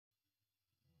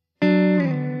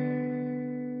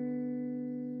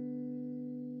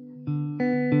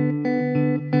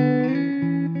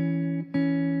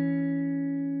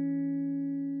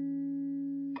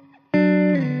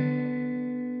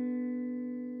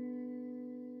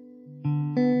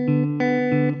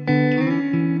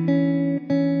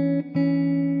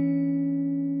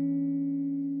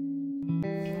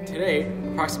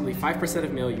approximately 5%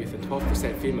 of male youth and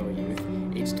 12% female youth,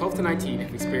 aged 12 to 19,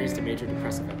 have experienced a major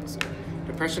depressive episode.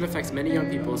 Depression affects many young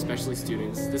people, especially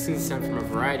students. This can stem from a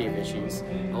variety of issues: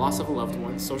 a loss of a loved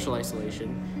one, social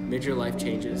isolation, major life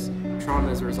changes, trauma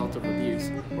as a result of abuse,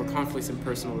 or conflicts in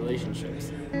personal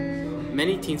relationships.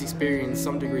 Many teens experience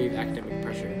some degree of academic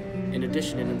pressure. In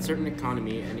addition, an uncertain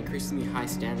economy and increasingly high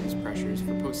standards pressures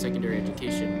for post-secondary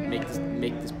education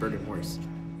make this burden worse.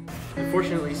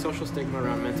 Unfortunately, social stigma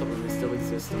around mental illness still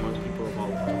exists among people of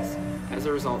all ages. As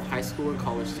a result, high school and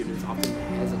college students often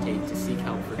hesitate to seek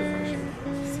help for depression.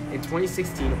 In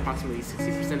 2016, approximately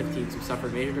 60% of teens who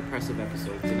suffered major depressive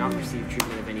episodes did not receive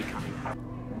treatment of any kind.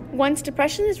 Once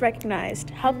depression is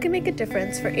recognized, help can make a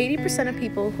difference for 80% of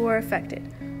people who are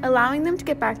affected, allowing them to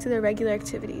get back to their regular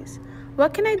activities.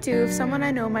 What can I do if someone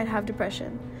I know might have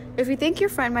depression? If you think your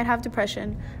friend might have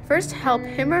depression, first help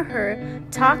him or her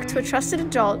talk to a trusted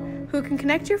adult who can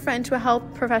connect your friend to a health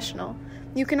professional.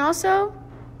 You can also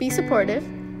be supportive,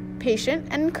 patient,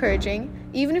 and encouraging,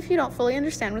 even if you don't fully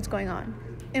understand what's going on.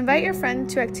 Invite your friend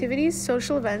to activities,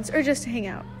 social events, or just to hang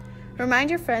out. Remind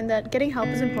your friend that getting help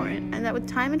is important and that with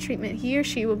time and treatment, he or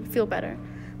she will feel better.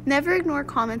 Never ignore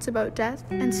comments about death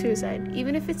and suicide,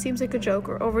 even if it seems like a joke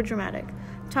or overdramatic.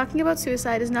 Talking about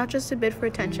suicide is not just a bid for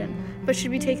attention, but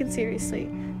should be taken seriously.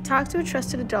 Talk to a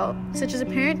trusted adult, such as a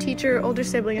parent, teacher, or older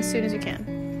sibling, as soon as you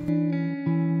can.